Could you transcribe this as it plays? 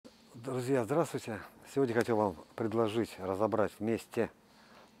Друзья, здравствуйте! Сегодня хотел вам предложить разобрать вместе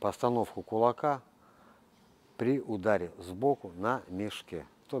постановку кулака при ударе сбоку на мешке.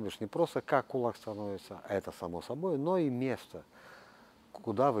 То бишь не просто как кулак становится, а это само собой, но и место,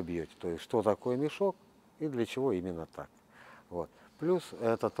 куда вы бьете. То есть что такое мешок и для чего именно так. Вот. Плюс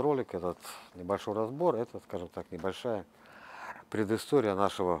этот ролик, этот небольшой разбор, это, скажем так, небольшая предыстория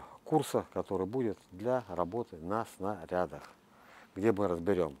нашего курса, который будет для работы на снарядах, где мы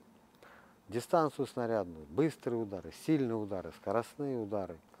разберем дистанцию снарядную, быстрые удары, сильные удары, скоростные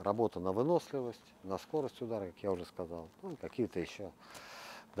удары, работа на выносливость, на скорость удара, как я уже сказал, ну, какие-то еще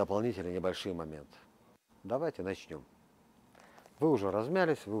дополнительные небольшие моменты. Давайте начнем. Вы уже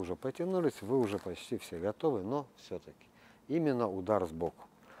размялись, вы уже потянулись, вы уже почти все готовы, но все-таки именно удар сбоку.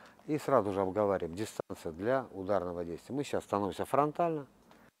 И сразу же обговариваем дистанцию для ударного действия. Мы сейчас становимся фронтально.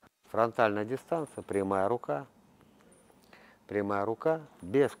 Фронтальная дистанция, прямая рука,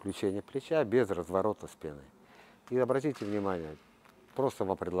 без включения плеча, без разворота спины. И обратите внимание, просто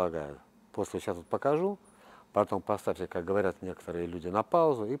вам предлагаю, после сейчас вот покажу, потом поставьте, как говорят некоторые люди, на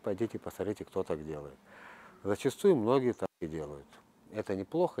паузу и пойдите посмотрите, кто так делает. Зачастую многие так и делают. Это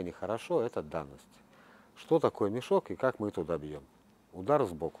неплохо, не хорошо, это данность. Что такое мешок и как мы туда бьем? Удар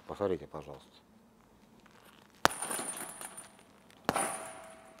сбоку, посмотрите, пожалуйста.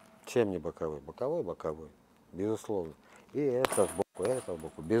 Чем не боковой? Боковой, боковой, безусловно. И это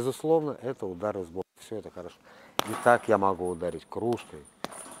сбоку, безусловно, это удары сбоку. Все это хорошо. И так я могу ударить кружкой.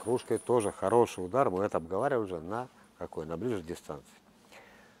 Кружкой тоже хороший удар. Мы это обговаривали уже на какой? На ближней дистанции.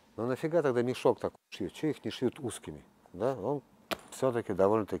 Но нафига тогда мешок такой шьют? Чего их не шьют узкими? Да? Он все-таки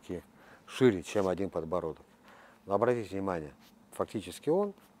довольно-таки шире, чем один подбородок. Но обратите внимание, фактически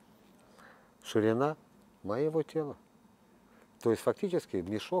он ширина моего тела. То есть фактически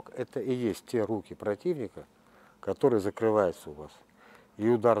мешок это и есть те руки противника, которые закрываются у вас. И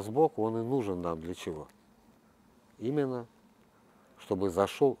удар сбоку, он и нужен нам для чего? Именно, чтобы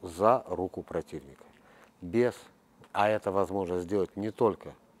зашел за руку противника. А это возможно сделать не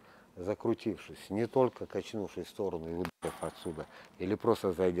только закрутившись, не только качнувшись в сторону и ударив отсюда, или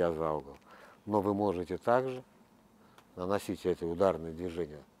просто зайдя за угол. Но вы можете также наносить эти ударные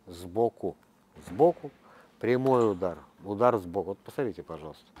движения сбоку, прямой удар, удар сбоку. Вот посмотрите,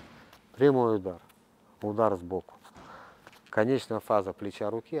 пожалуйста. Прямой удар сбоку. Конечная фаза плеча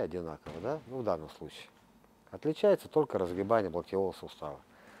руки одинакова, да? Ну, в данном случае. Отличается только разгибание локтевого сустава.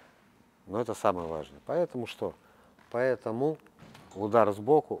 Но это самое важное. Поэтому что? Поэтому удар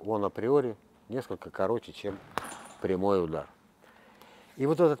сбоку, он априори несколько короче, чем прямой удар. И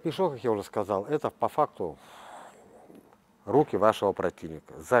вот этот мешок, как я уже сказал, это по факту руки вашего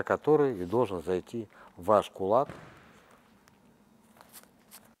противника, за который и должен зайти ваш кулак,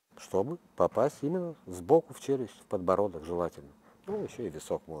 чтобы попасть именно сбоку в челюсть, в подбородок желательно. Ну, еще и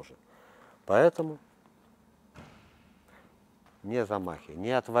висок можно. Поэтому не замахи,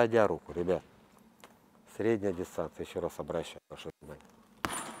 не отводя руку, ребят. Средняя дистанция, еще раз обращаю ваше внимание.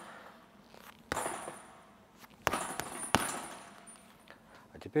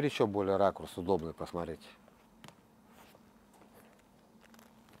 А теперь еще более ракурс удобный посмотреть.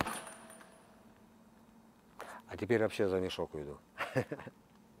 А теперь вообще за мешок уйду.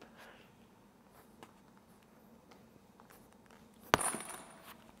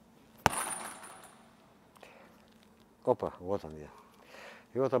 Опа, вот он я.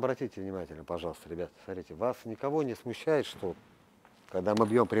 И вот обратите внимание, пожалуйста, ребят, смотрите, вас никого не смущает, что когда мы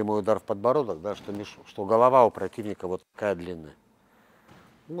бьем прямой удар в подбородок, да, что голова у противника вот такая длинная.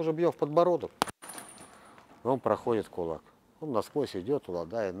 Мы же бьем в подбородок, он проходит кулак. Он насквозь идет туда,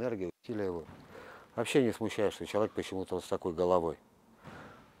 да, энергию, усилия его. Вообще не смущает, что человек почему-то вот с такой головой.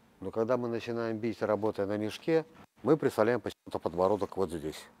 Но когда мы начинаем бить, работая на мешке, мы представляем почему-то подбородок вот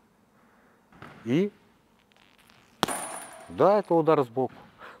здесь. И да, это удар сбоку.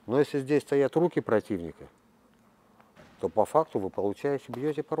 Но если здесь стоят руки противника, то по факту вы получаете,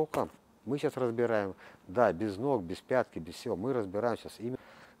 бьете по рукам. Мы сейчас разбираем, да, без ног, без пятки, без всего. Мы разбираем сейчас именно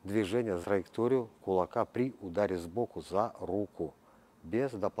движение, траекторию кулака при ударе сбоку за руку.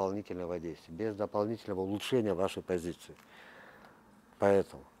 Без дополнительного действия, без дополнительного улучшения вашей позиции.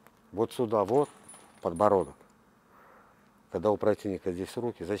 Поэтому вот сюда вот подбородок. Когда у противника здесь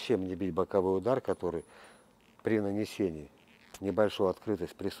руки, зачем мне бить боковой удар, который при нанесении небольшой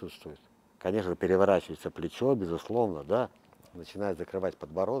открытость присутствует? Конечно, переворачивается плечо, безусловно, да, начинает закрывать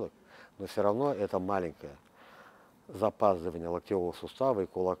подбородок, но все равно это маленькое запаздывание локтевого сустава и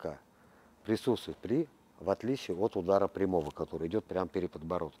кулака присутствует в отличие от удара прямого, который идет прямо перед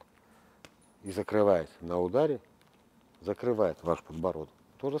подбородком. И закрывает на ударе, закрывает ваш подбородок.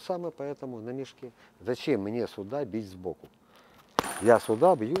 То же самое поэтому на мешке. Зачем мне сюда бить сбоку? Я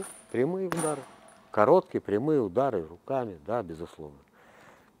сюда бью Прямые удары. Короткие прямые удары руками, да, безусловно.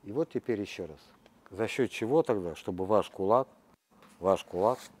 И вот теперь еще раз. За счет чего тогда, чтобы ваш кулак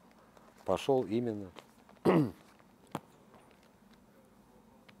пошел именно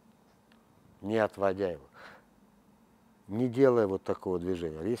не отводя его, не делая вот такого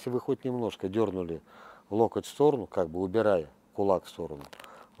движения. Если вы хоть немножко дернули локоть в сторону, как бы убирая кулак в сторону,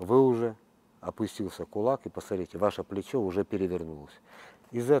 вы уже опустился кулак, и посмотрите, ваше плечо уже перевернулось.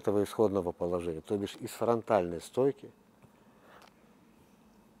 Из этого исходного положения, то бишь из фронтальной стойки,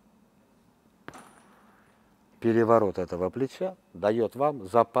 переворот этого плеча дает вам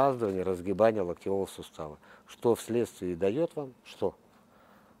запаздывание разгибания локтевого сустава, что вследствие дает вам что?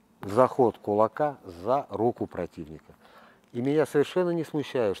 Заход кулака за руку противника. И меня совершенно не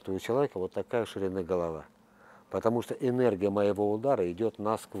смущает, что у человека вот такая ширина голова, потому что энергия моего удара идет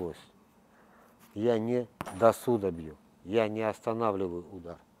насквозь. Я не до сюда бью, я не останавливаю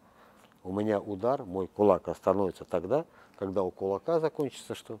удар. У меня удар, мой кулак остановится тогда, когда у кулака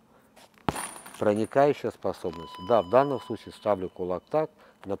закончится что? Проникающая способность. Да, в данном случае ставлю кулак так,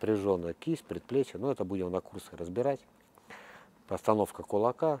 напряженная кисть, предплечье, но это будем на курсе разбирать. Постановка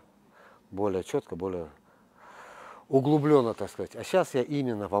кулака более четко, более углубленно, так сказать. А сейчас я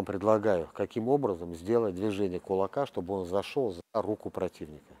именно вам предлагаю, каким образом сделать движение кулака, чтобы он зашел за руку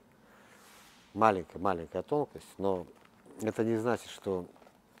противника. Маленькая тонкость, но это не значит, что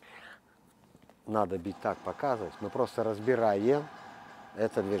надо бить так, показывать. Мы просто разбираем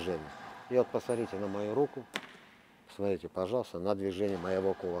это движение. И вот посмотрите на мою руку, смотрите, пожалуйста, на движение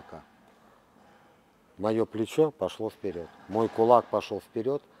моего кулака. Мое плечо пошло вперед, мой кулак пошел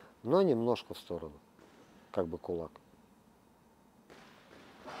вперед, но немножко в сторону, как бы кулак.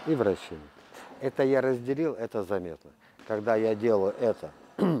 И вращение. Это я разделил, это заметно. Когда я делаю это,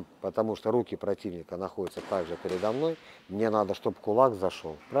 потому что руки противника находятся также передо мной, мне надо, чтобы кулак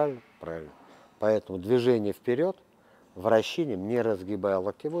зашел. Правильно? Правильно. Поэтому движение вперед, вращением, не разгибая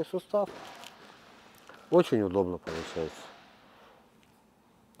локтевой сустав, очень удобно получается.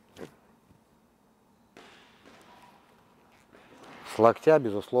 С локтя,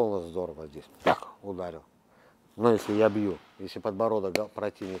 безусловно, здорово здесь. Так, ударил. Но если я бью, если подбородок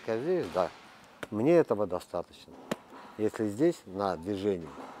противника здесь, да, мне этого достаточно. Если здесь на движении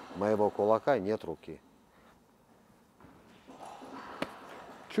моего кулака нет руки.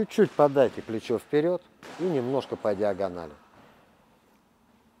 Чуть-чуть подайте плечо вперед и немножко по диагонали.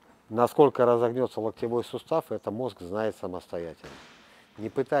 Насколько разогнется локтевой сустав, это мозг знает самостоятельно. Не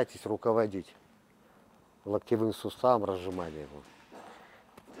пытайтесь руководить локтевым суставом, разжимания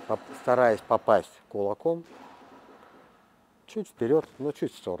его. Стараясь попасть кулаком, чуть вперед, но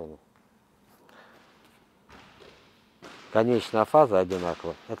чуть в сторону. Конечная фаза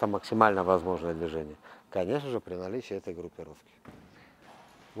одинакова. Это максимально возможное движение. Конечно же, при наличии этой группировки.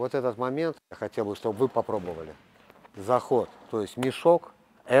 Вот этот момент я хотел бы, чтобы вы попробовали. Заход, то есть мешок,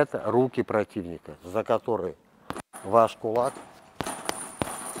 это руки противника, за которые ваш кулак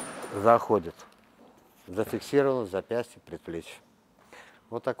заходит. Зафиксировано запястье, предплечье.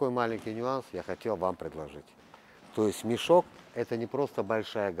 Вот такой маленький нюанс я хотел вам предложить. То есть мешок – это не просто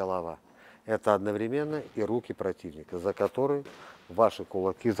большая голова. Это одновременно и руки противника, за которые ваши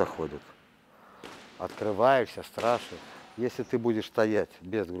кулаки заходят. Открываешься, страшно. Если ты будешь стоять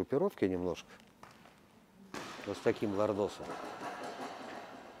без группировки немножко, вот с таким лордосом,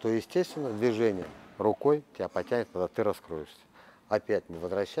 то, естественно, движение рукой тебя потянет, когда ты раскроешься. Опять мы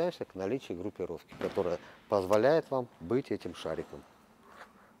возвращаемся к наличию группировки, которая позволяет вам быть этим шариком.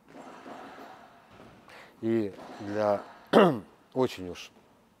 И для очень уж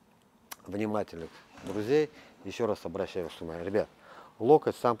внимательных друзей еще раз обращаю внимание. Ребят,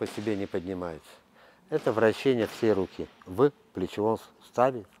 локоть сам по себе не поднимается. Это вращение всей руки в плечевом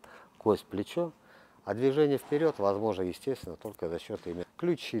суставе, кость плечо. А движение вперед возможно, естественно, только за счет именно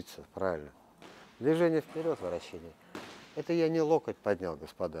ключицы, правильно. Движение вперед, вращение. Это я не локоть поднял,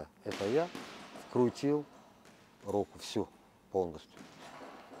 господа. Это я вкрутил руку всю полностью,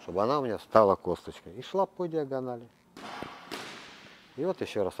 чтобы она у меня стала косточкой и шла по диагонали. И вот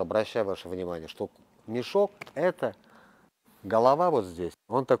еще раз обращаю ваше внимание, что мешок – это голова вот здесь.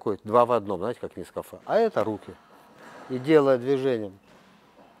 Он такой два в одном, знаете, как низкофа. А это руки. И делая движением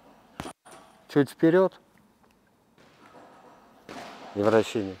чуть вперед и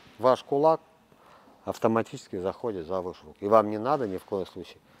вращение, ваш кулак автоматически заходит за вашу руку. И вам не надо ни в коем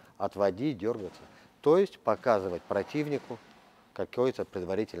случае отводить, дергаться. То есть показывать противнику какое-то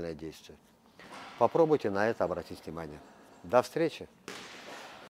предварительное действие. Попробуйте на это обратить внимание. До встречи!